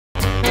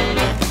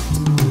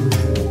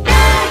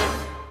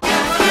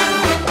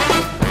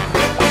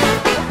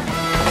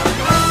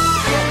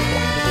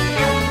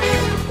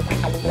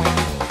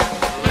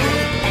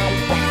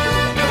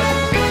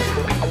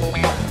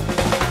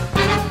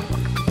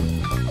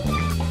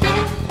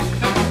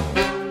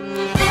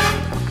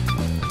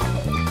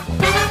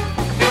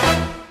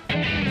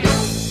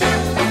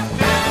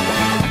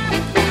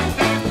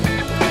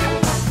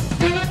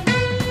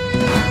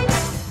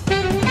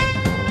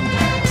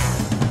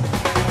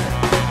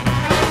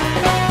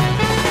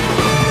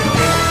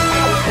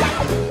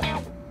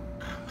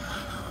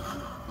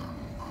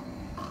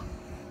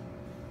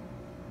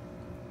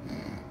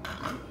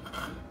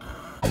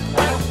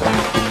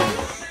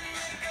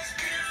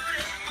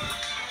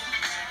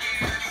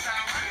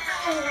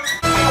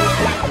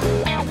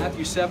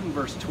Matthew 7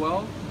 verse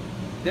 12,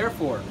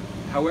 therefore,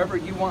 however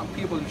you want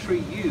people to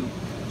treat you,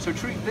 so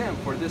treat them,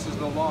 for this is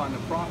the law and the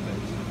prophets.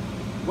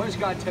 What does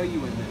God tell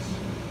you in this?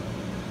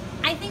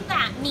 I think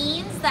that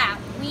means that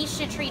we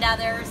should treat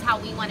others how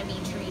we want to be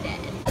treated.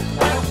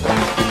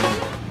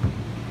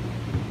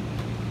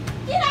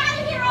 Get out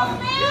of here, old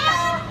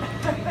man!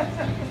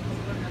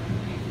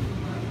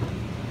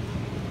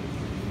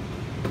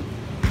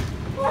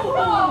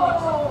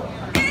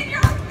 In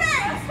your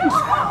face!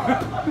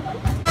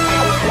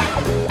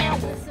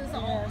 This is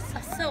all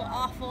so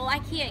awful. I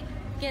can't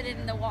get it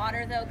in the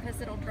water though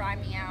because it'll dry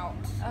me out.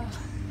 Oh,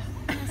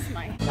 that's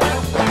my...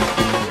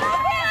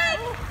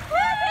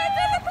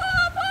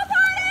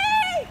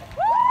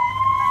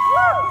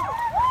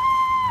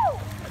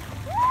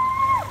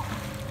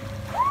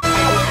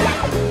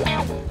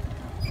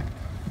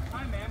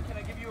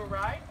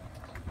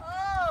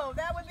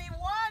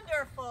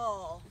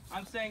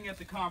 I'm staying at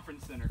the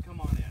conference center.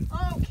 Come on in.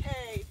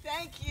 Okay,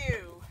 thank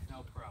you.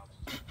 No problem.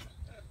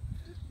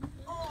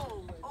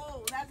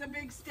 Oh, that's a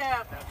big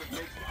step. That's a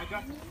big step. I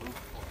got some food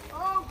for you.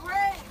 Oh,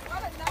 great.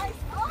 What a nice...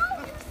 Oh,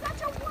 you're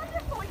such a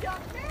wonderful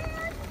young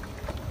man.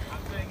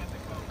 I'm staying at the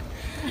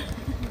conference.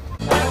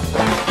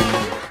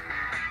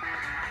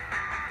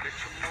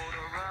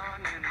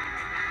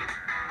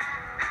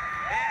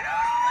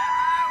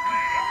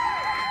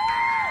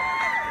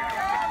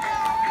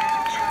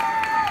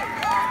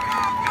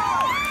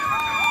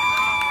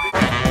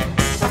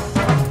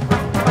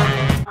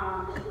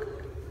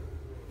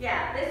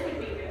 Yeah, this would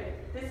be good.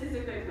 This is a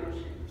good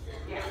motion.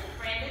 Yeah,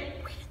 Brandon?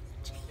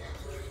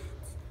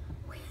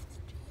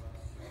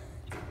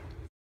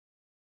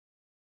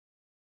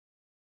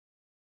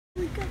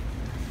 We got